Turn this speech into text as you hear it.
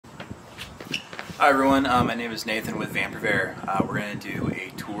Hi everyone, my name is Nathan with Purveyor. We're going to do a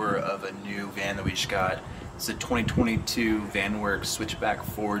tour of a new van that we just got. It's a 2022 Vanworks Switchback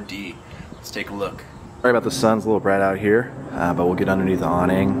 4D. Let's take a look. Sorry about the sun's a little bright out here, but we'll get underneath the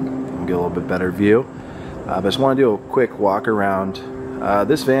awning and get a little bit better view. But I just want to do a quick walk around.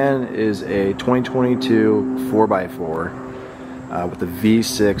 This van is a 2022 4x4 with a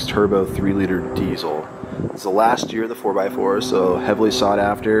V6 turbo 3-liter diesel. It's the last year of the 4x4, so heavily sought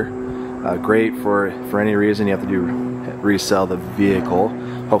after. Great for any reason you have to resell the vehicle.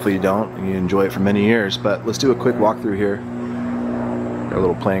 Hopefully you don't and you enjoy it for many years. But let's do a quick walkthrough here. Got a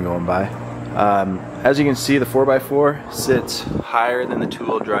little plane going by. As you can see, the 4x4 sits higher than the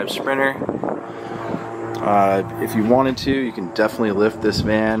 2-wheel drive Sprinter. If you wanted to, you can definitely lift this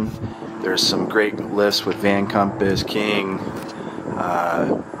van. There's some great lifts with Van Compass, King,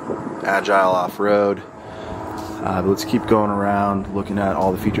 Agile Off-Road. But let's keep going around looking at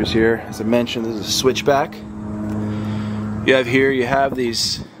all the features here. As I mentioned, this is a switchback. You have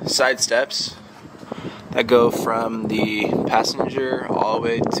these side steps that go from the passenger all the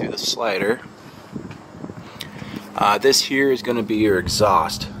way to the slider. This here is going to be your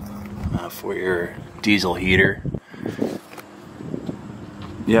exhaust for your diesel heater.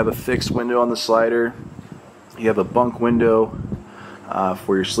 You have a fixed window on the slider. You have a bunk window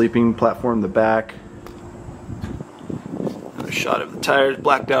for your sleeping platform in the back. Shot of the tires,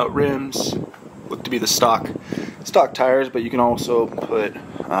 blacked out rims, look to be the stock tires, but you can also put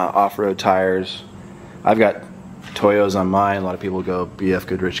off-road tires. I've got Toyos on mine. A lot of people go BF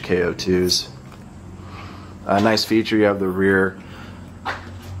Goodrich KO2s. Nice feature, you have the rear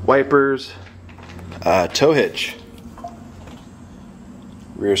wipers, tow hitch,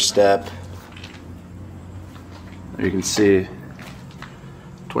 rear step. There you can see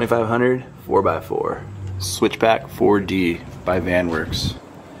 2500 4x4 Switchback 4D by Vanworks.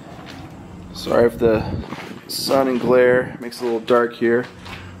 Sorry if the sun and glare makes it a little dark here.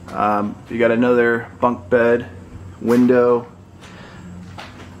 You got another bunk bed window.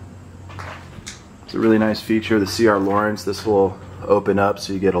 It's a really nice feature. The CR Lawrence, this will open up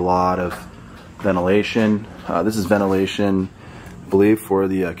so you get a lot of ventilation. This is ventilation, I believe, for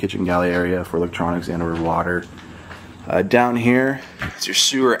the kitchen galley area for electronics and or water. Down here is your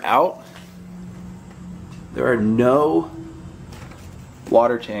sewer out. There are no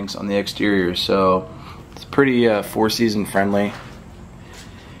water tanks on the exterior, so it's pretty four-season friendly.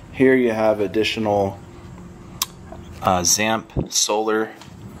 Here you have additional ZAMP solar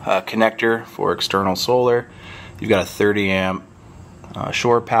connector for external solar. You've got a 30 amp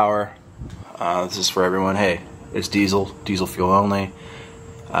shore power. This is for everyone. Hey, it's diesel fuel only.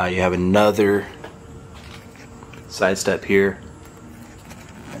 You have another side step here,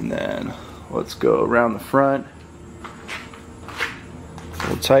 and then let's go around the front. A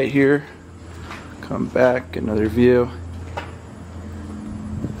little tight here. Come back, another view.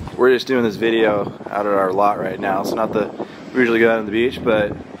 We're just doing this video out at our lot right now. So we usually go out on the beach,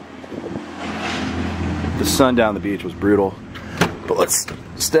 but the sun down the beach was brutal. But let's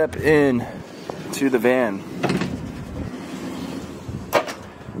step in to the van.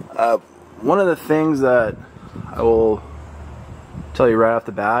 One of the things that I will tell you right off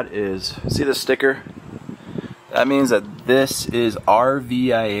the bat is, see the sticker? That means that this is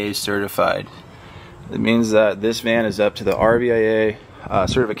RVIA certified. It means that this van is up to the RVIA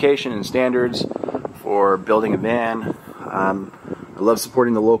certification and standards for building a van. I love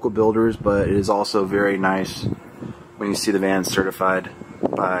supporting the local builders, but it is also very nice when you see the van certified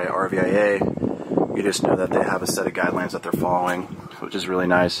by RVIA. You just know that they have a set of guidelines that they're following, which is really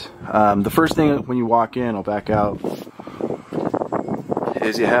nice. The first thing when you walk in, I'll back out,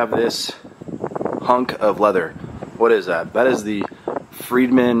 is you have this hunk of leather. What is that? That is the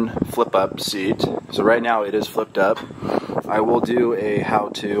Friedman flip-up seat. So right now it is flipped up. I will do a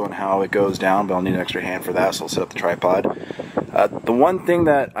how-to on how it goes down, but I'll need an extra hand for that, so I'll set up the tripod. The one thing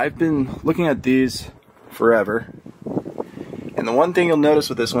that I've been looking at these forever, and the one thing you'll notice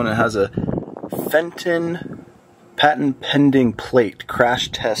with this one, it has a Fenton patent pending plate, crash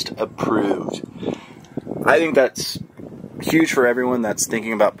test approved. I think that's huge for everyone that's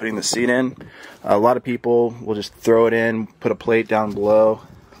thinking about putting the seat in. A lot of people will just throw it in, put a plate down below,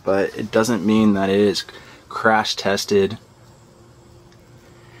 but it doesn't mean that it is crash tested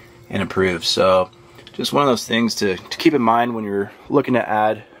and approved. So just one of those things to keep in mind when you're looking to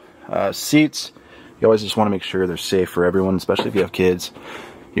add seats. You always just want to make sure they're safe for everyone, especially if you have kids,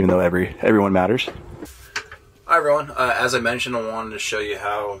 even though everyone matters. Hi everyone, as I mentioned, I wanted to show you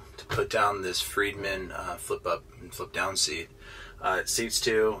how to put down this Friedman flip up and flip down seat. It seats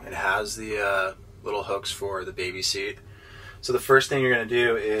two. It has the little hooks for the baby seat. So the first thing you're going to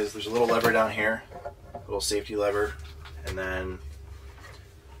do is there's a little lever down here, a little safety lever, and then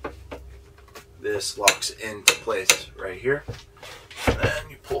this locks into place right here. And then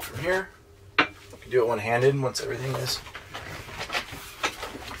you pull from here. You can do it one-handed once everything is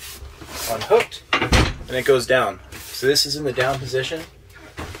unhooked, and it goes down. So this is in the down position.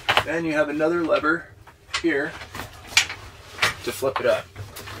 Then you have another lever here to flip it up.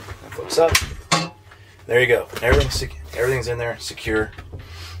 It flips up. There you go. Everything's in there, secure.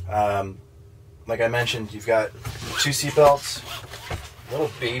 Like I mentioned, you've got 2 seat belts.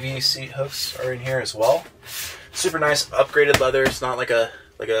 Little baby seat hooks are in here as well. Super nice upgraded leather. It's not like a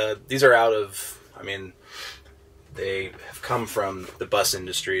these are out of, I mean, they have come from the bus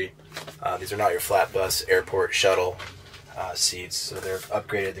industry. These are not your flat bus, airport, shuttle seats. So they're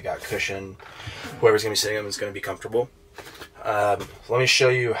upgraded. They got cushion. Whoever's gonna be sitting in them is gonna be comfortable. Let me show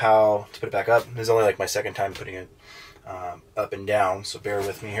you how to put it back up. This is only like my second time putting it up and down, so bear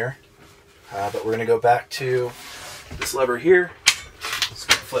with me here. But we're gonna go back to this lever here. It's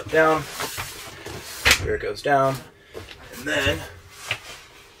gonna flip down. There it goes down. And then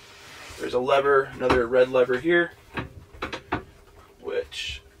there's a lever, another red lever here,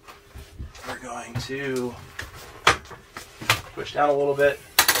 which we're going to push down a little bit,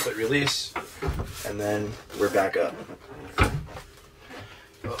 let it release, and then we're back up.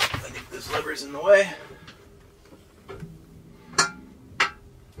 Oh, I think this lever's in the way.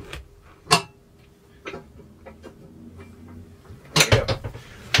 There you go.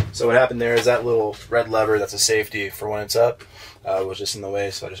 So what happened there is that little red lever, that's a safety for when it's up, was just in the way,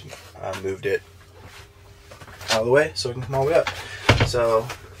 so I just moved it out of the way so it can come all the way up. So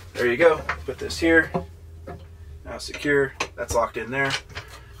there you go. Put this here. Now secure. That's locked in there,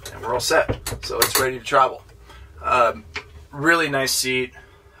 and we're all set. So it's ready to travel. Really nice seat.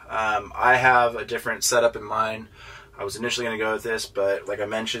 I have a different setup in mind. I was initially going to go with this, but like I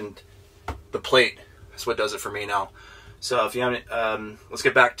mentioned, the plate is what does it for me now. So if you haven't, let's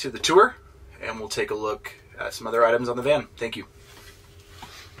get back to the tour, and we'll take a look at some other items on the van. Thank you.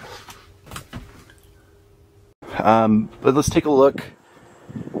 But let's take a look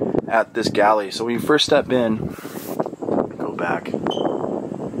at this galley. So when you first step in, go back,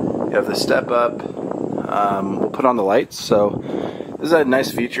 you have the step up. We'll put on the lights. So this is a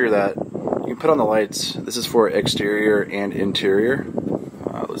nice feature that you can put on the lights. This is for exterior and interior.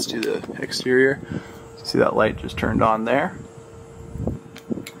 Let's do the exterior. See that light just turned on there.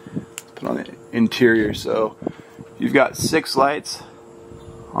 Let's put on the interior. So you've got 6 lights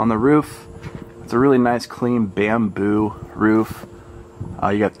on the roof. It's a really nice clean bamboo roof.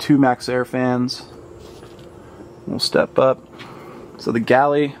 You got 2 max air fans. We'll step up. So the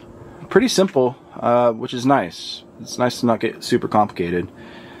galley, pretty simple, which is nice. It's nice to not get super complicated.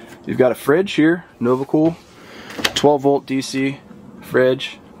 You've got a fridge here, NovaCool, 12 volt DC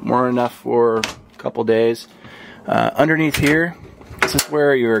fridge, more than enough for a couple days. Underneath here, this is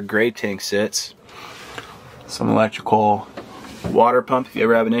where your gray tank sits. Some electrical water pump if you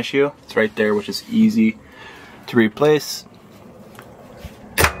ever have an issue. It's right there, which is easy to replace.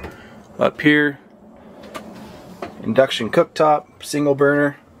 Up here, induction cooktop, single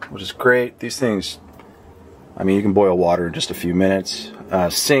burner, which is great. These things, I mean, you can boil water in just a few minutes.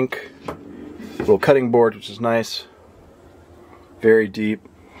 Sink, little cutting board, which is nice. Very deep,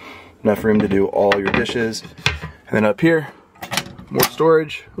 enough room to do all your dishes. And then up here, more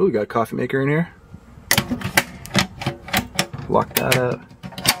storage. Oh, we got a coffee maker in here. Lock that up.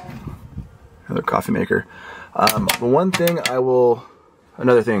 Another coffee maker. But one thing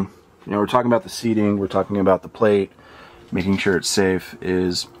another thing, you know, we're talking about the seating, we're talking about the plate, making sure it's safe,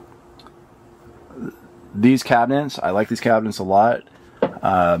 is these cabinets. I like these cabinets a lot.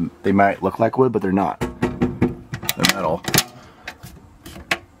 They might look like wood, but they're not. They're metal.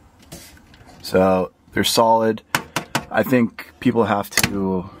 So they're solid. I think people have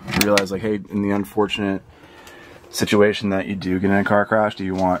to realize, like, hey, in the unfortunate situation that you do get in a car crash, do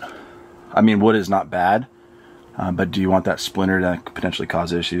you want, I mean, wood is not bad, but do you want that splinter that could potentially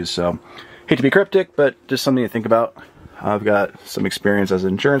cause issues? So, hate to be cryptic, but just something to think about. I've got some experience as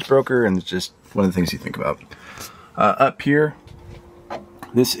an insurance broker, and it's just one of the things you think about. Up here,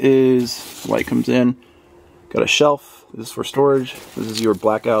 this is, light comes in, got a shelf. This is for storage. This is your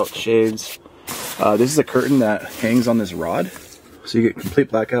blackout shades. This is a curtain that hangs on this rod, so you get complete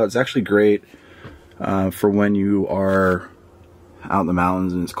blackout. It's actually great for when you are out in the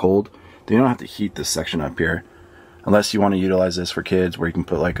mountains and it's cold. You don't have to heat this section up here, unless you want to utilize this for kids, where you can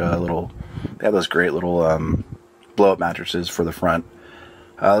put like a little, they have those great little blow up mattresses for the front.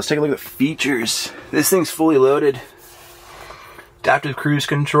 Let's take a look at the features. This thing's fully loaded. Adaptive cruise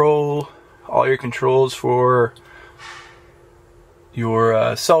control, all your controls for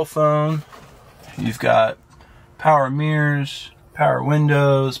your cell phone. You've got power mirrors, power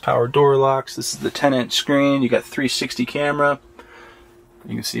windows, power door locks. This is the 10-inch screen. You got 360 camera.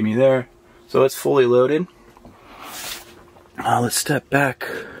 You can see me there. So it's fully loaded. Let's step back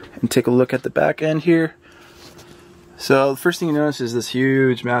and take a look at the back end here. So the first thing you notice is this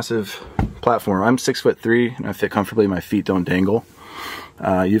huge, massive platform. I'm 6'3" and I fit comfortably. My feet don't dangle.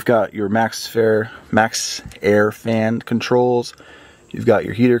 You've got your max air fan controls. You've got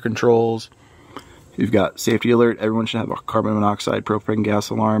your heater controls. You've got safety alert. Everyone should have a carbon monoxide propane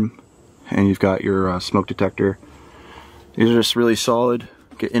gas alarm. And you've got your smoke detector. These are just really solid.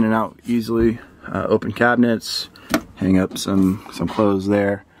 Get in and out easily. Open cabinets. Hang up some clothes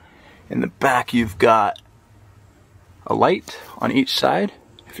there. In the back, you've got a light on each side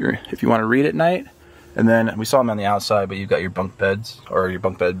if you want to read at night. And then we saw them on the outside, but you've got your bunk beds or your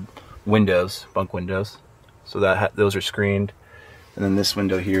bunk bed windows, bunk windows. So that those are screened. And then this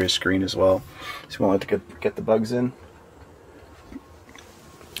window here is screened as well. So you won't let to get the bugs in.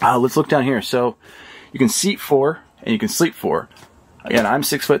 Let's look down here. So you can seat 4 and you can sleep 4. Again, I'm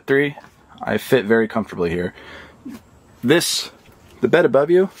 6'3". I fit very comfortably here. The bed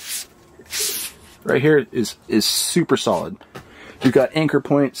above you, right here, is super solid. You've got anchor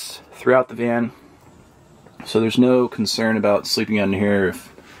points throughout the van, so there's no concern about sleeping under here.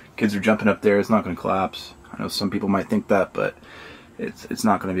 If kids are jumping up there, it's not going to collapse. I know some people might think that, but it's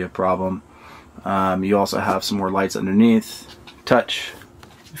not going to be a problem. You also have some more lights underneath. Touch.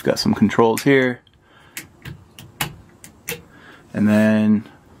 You've got some controls here. And then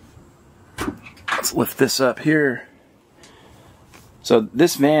let's lift this up here. So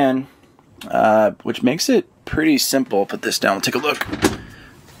this van, which makes it pretty simple, put this down, take a look.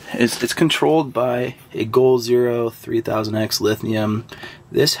 It's controlled by a Goal Zero 3000X lithium.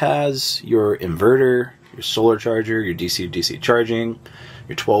 This has your inverter, your solar charger, your DC to DC charging,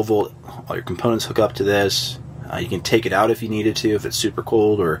 your 12 volt, all your components hook up to this. You can take it out if you needed to, if it's super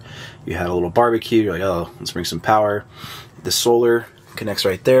cold or you had a little barbecue, you're like, oh, let's bring some power. The solar connects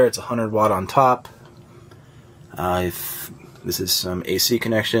right there. It's 100 watt on top. This is some AC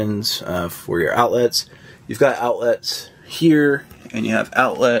connections for your outlets. You've got outlets here, and you have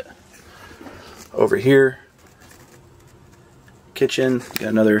outlet over here. Kitchen, got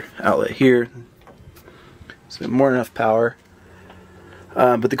another outlet here. So more than enough power.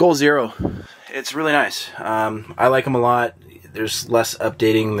 But the Goal Zero, it's really nice. I like them a lot. There's less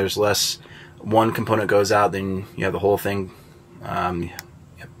updating. There's less. One component goes out, then you have the whole thing.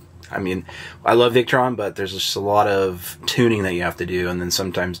 I mean, I love Victron, but there's just a lot of tuning that you have to do, and then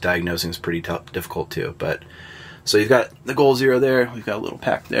sometimes diagnosing is pretty difficult too. But so you've got the Goal Zero there. We've got a little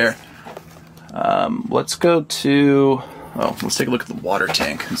pack there. Let's go to. Let's take a look at the water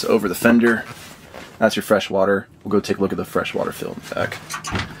tank. It's over the fender. That's your fresh water. We'll go take a look at the fresh water fill in the back.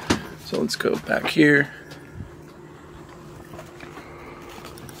 So let's go back here.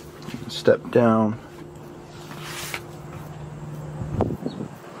 Step down.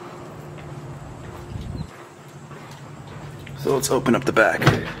 So let's open up the back.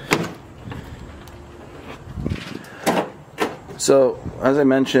 So, as I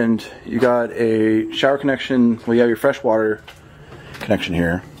mentioned, you got a shower connection. Well, you have your fresh water connection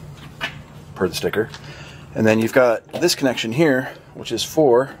here, per the sticker. And then you've got this connection here, which is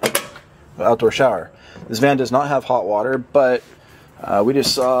for the outdoor shower. This van does not have hot water, but we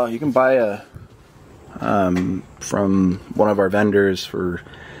just saw you can buy a from one of our vendors for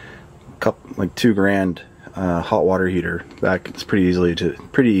a couple, like $2,000. Hot water heater. That it's pretty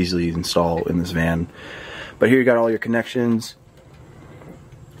easily install in this van. But here you got all your connections.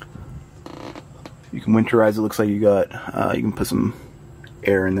 You can winterize it. Looks like you got you can put some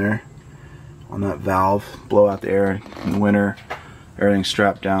air in there on that valve, blow out the air in the winter. Everything's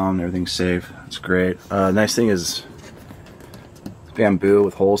strapped down, everything's safe. It's great. Nice thing is bamboo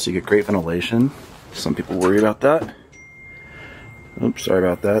with holes, so you get great ventilation. Some people worry about that. Oops, sorry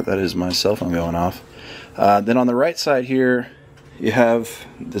about that. That is my cell phone going off. Then on the right side here, you have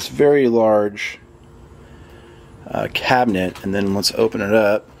this very large cabinet, and then let's open it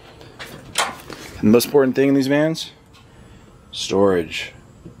up. And the most important thing in these vans, storage.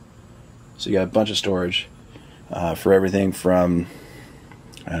 So you got a bunch of storage for everything from,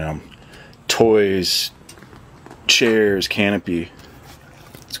 I don't know, toys, chairs, canopy.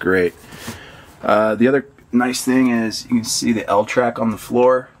 It's great. The other nice thing is you can see the L track on the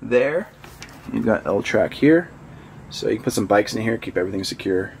floor there. You've got L track here, so you can put some bikes in here, keep everything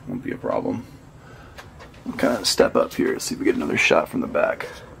secure. Won't be a problem. We'll kind of step up here, see if we get another shot from the back.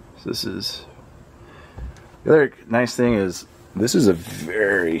 So this is the other nice thing is this is a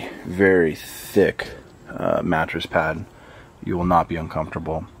very, very thick mattress pad. you will not be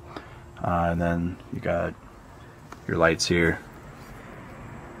uncomfortable. And then you got your lights here.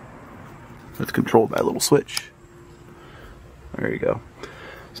 It's controlled by a little switch. There you go.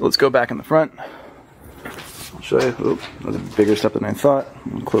 So let's go back in the front. I'll show you. Oop, that was a bigger step than I thought.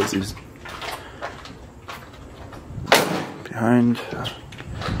 I'll close these behind.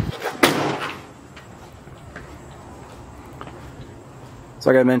 So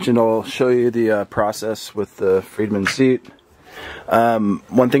like I mentioned, I'll show you the process with the Friedman seat.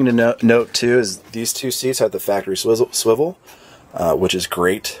 One thing to note too is these two seats have the factory swivel, which is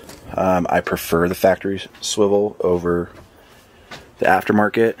great. I prefer the factory swivel over the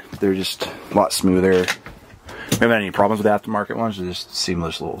aftermarket. They're just a lot smoother. I haven't had any problems with the aftermarket ones. They're just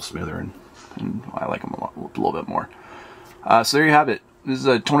seamless, a little smoother, and I like them a little bit more. So there you have it. This is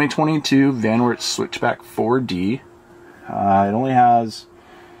a 2022 Vanworks Switchback 4D. It only has,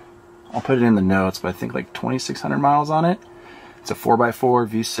 I'll put it in the notes, but I think like 2,600 miles on it. It's a 4x4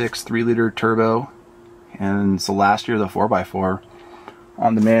 V6 3-liter turbo, and it's the last year of the 4x4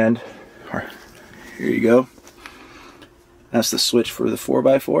 on demand. Here you go. That's the switch for the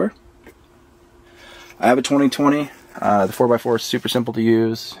 4x4. I have a 2020. The 4x4 is super simple to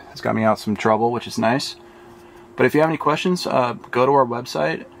use. It's got me out some trouble, which is nice. But if you have any questions, go to our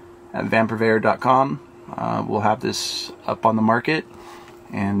website at vanpurveyor.com. We'll have this up on the market.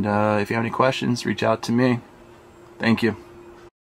 And if you have any questions, reach out to me. Thank you.